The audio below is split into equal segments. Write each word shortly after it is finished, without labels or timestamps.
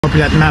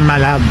Complètement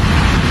malade.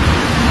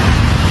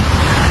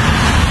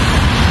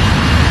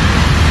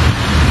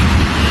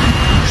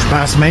 Je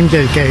pense même qu'il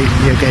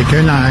y a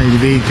quelqu'un dans le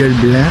véhicule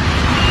blanc.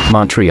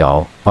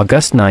 Montreal,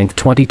 August 9,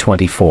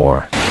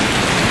 2024.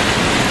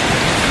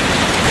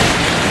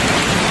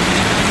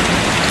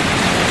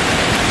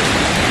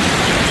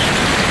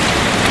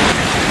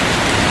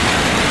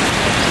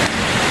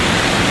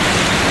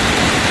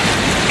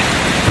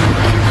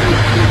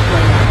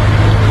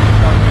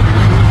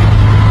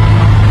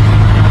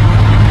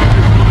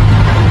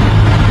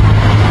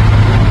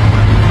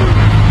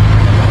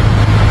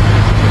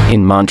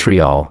 In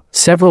Montreal,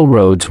 several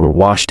roads were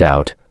washed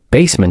out,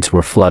 basements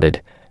were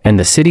flooded, and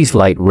the city's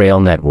light rail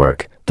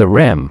network, the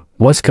REM,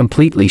 was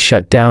completely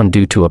shut down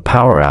due to a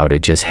power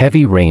outage as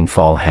heavy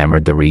rainfall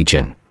hammered the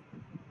region.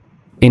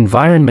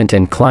 Environment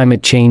and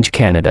Climate Change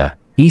Canada,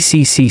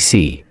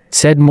 ECCC,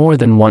 said more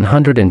than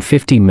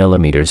 150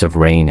 millimeters of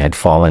rain had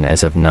fallen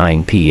as of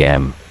 9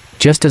 p.m.,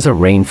 just as a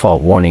rainfall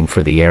warning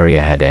for the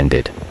area had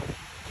ended.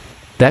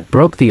 That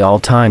broke the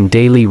all-time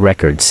daily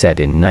record set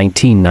in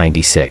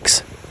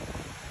 1996.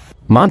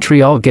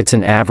 Montreal gets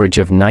an average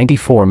of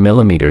 94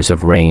 millimeters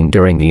of rain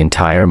during the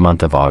entire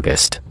month of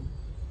August.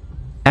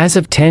 As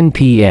of 10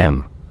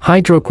 p.m.,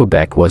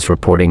 Hydro-Quebec was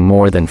reporting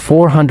more than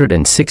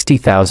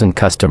 460,000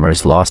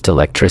 customers lost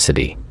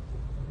electricity.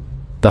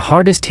 The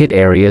hardest hit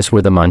areas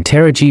were the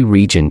Montérégie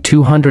region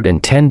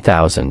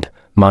 210,000,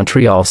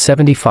 Montreal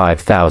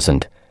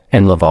 75,000,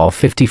 and Laval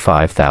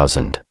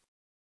 55,000.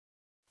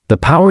 The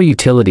power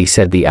utility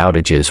said the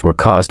outages were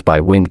caused by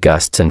wind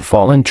gusts and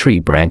fallen tree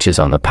branches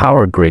on the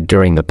power grid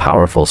during the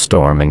powerful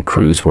storm, and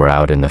crews were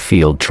out in the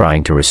field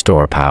trying to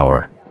restore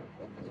power.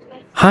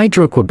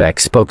 Hydro-Quebec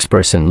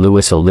spokesperson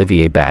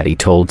Louis-Olivier Batty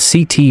told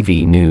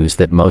CTV News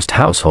that most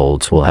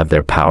households will have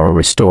their power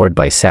restored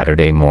by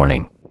Saturday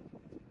morning.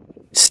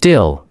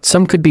 Still,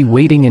 some could be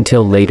waiting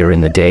until later in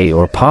the day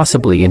or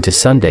possibly into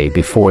Sunday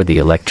before the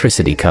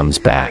electricity comes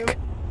back.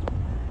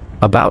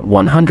 About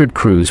 100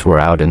 crews were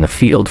out in the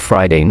field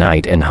Friday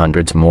night and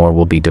hundreds more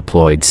will be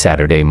deployed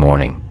Saturday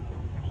morning.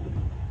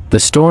 The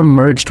storm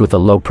merged with a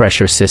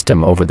low-pressure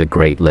system over the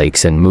Great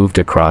Lakes and moved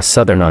across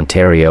southern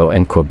Ontario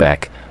and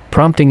Quebec,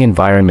 prompting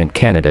Environment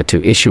Canada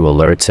to issue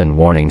alerts and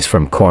warnings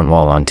from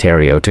Cornwall,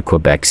 Ontario to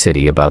Quebec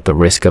City about the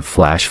risk of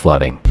flash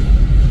flooding.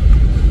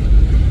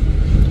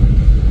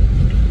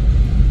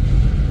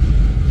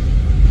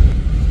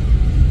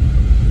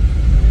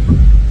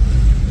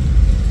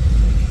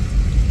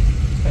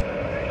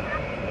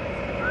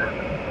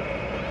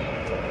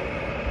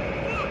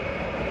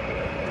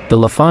 The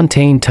La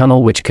Fontaine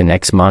Tunnel, which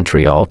connects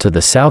Montreal to the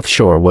South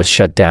Shore, was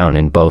shut down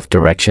in both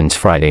directions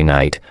Friday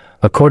night,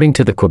 according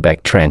to the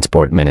Quebec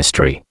Transport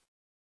Ministry.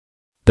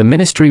 The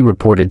ministry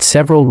reported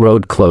several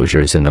road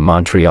closures in the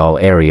Montreal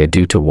area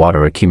due to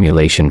water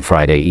accumulation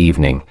Friday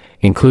evening,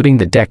 including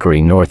the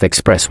Décarie North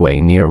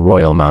Expressway near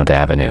Royal Mount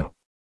Avenue.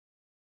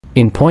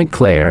 In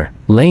Pointe-Claire,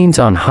 lanes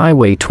on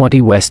Highway 20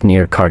 West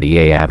near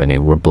Cartier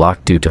Avenue were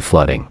blocked due to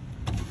flooding.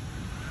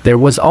 There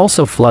was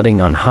also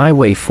flooding on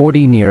Highway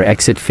 40 near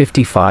Exit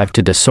 55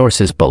 to Des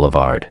Sources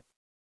Boulevard.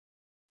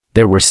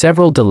 There were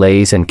several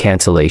delays and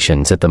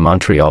cancellations at the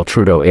Montreal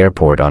Trudeau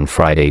Airport on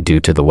Friday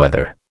due to the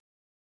weather.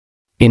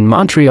 In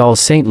Montreal's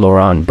St.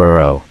 Laurent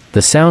borough,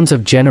 the sounds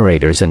of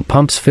generators and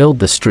pumps filled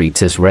the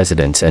streets as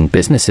residents and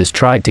businesses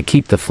tried to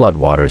keep the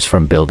floodwaters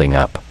from building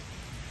up.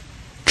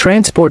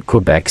 Transport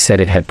Quebec said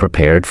it had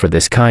prepared for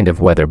this kind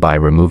of weather by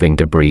removing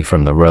debris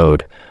from the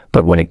road,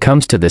 but when it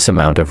comes to this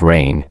amount of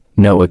rain,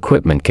 no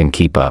equipment can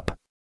keep up.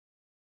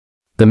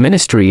 The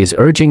ministry is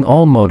urging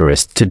all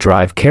motorists to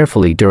drive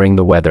carefully during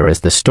the weather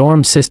as the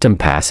storm system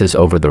passes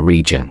over the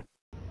region.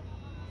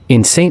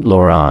 In St.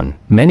 Laurent,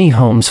 many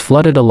homes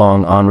flooded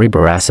along Henri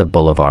Bourassa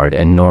Boulevard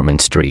and Norman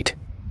Street.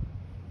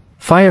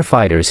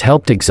 Firefighters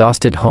helped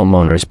exhausted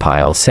homeowners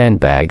pile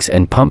sandbags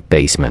and pump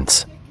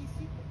basements.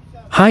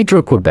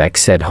 Hydro-Quebec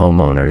said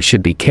homeowners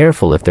should be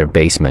careful if their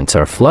basements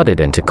are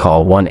flooded and to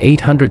call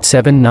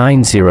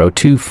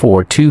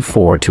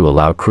 1-800-790-2424 to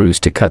allow crews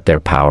to cut their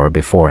power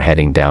before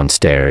heading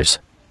downstairs.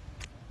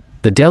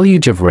 The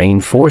deluge of rain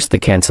forced the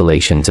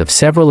cancellations of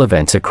several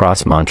events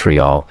across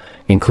Montreal,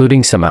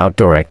 including some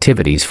outdoor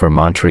activities for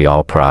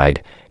Montreal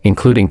Pride,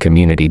 including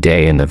Community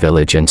Day in the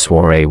Village and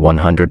Soirée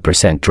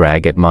 100%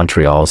 Drag at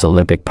Montreal's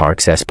Olympic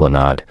Park's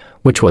Esplanade,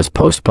 which was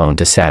postponed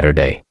to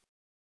Saturday.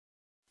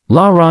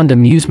 La Ronde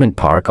Amusement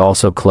Park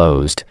also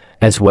closed,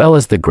 as well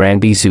as the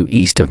Granby Zoo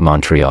east of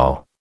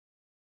Montreal.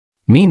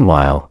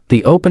 Meanwhile,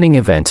 the opening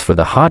events for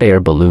the Hot Air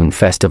Balloon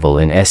Festival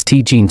in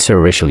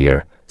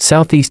St-Jean-sur-Richelieu,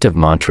 southeast of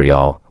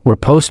Montreal, were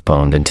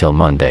postponed until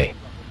Monday.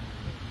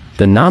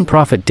 The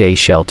nonprofit day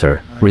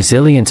shelter,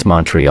 Resilience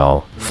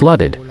Montreal,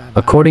 flooded,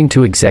 according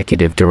to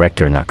Executive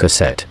Director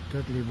Nacoset.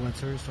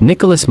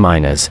 Nicolas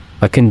Minas,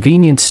 a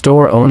convenience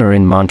store owner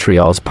in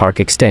Montreal's Park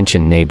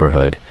Extension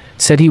neighborhood,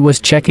 said he was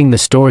checking the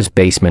store's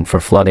basement for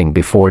flooding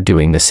before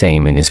doing the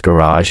same in his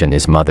garage and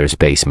his mother's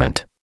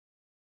basement.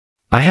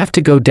 "I have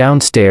to go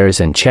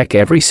downstairs and check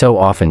every so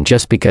often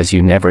just because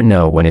you never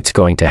know when it's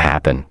going to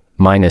happen,"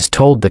 Minas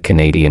told the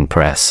Canadian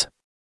press.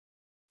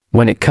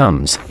 When it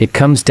comes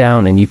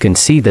down and you can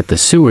see that the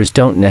sewers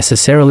don't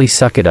necessarily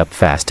suck it up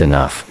fast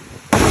enough.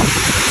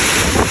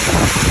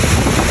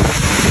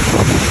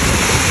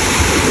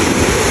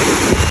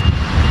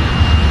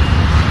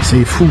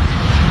 C'est fou.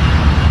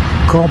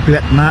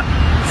 Complètement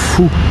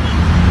fou.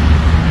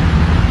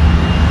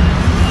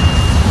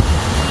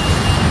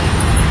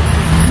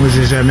 Moi,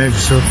 j'ai jamais vu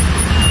ça.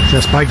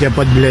 J'espère qu'il n'y a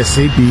pas de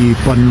blessés puis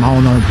pas de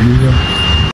mort non plus, là.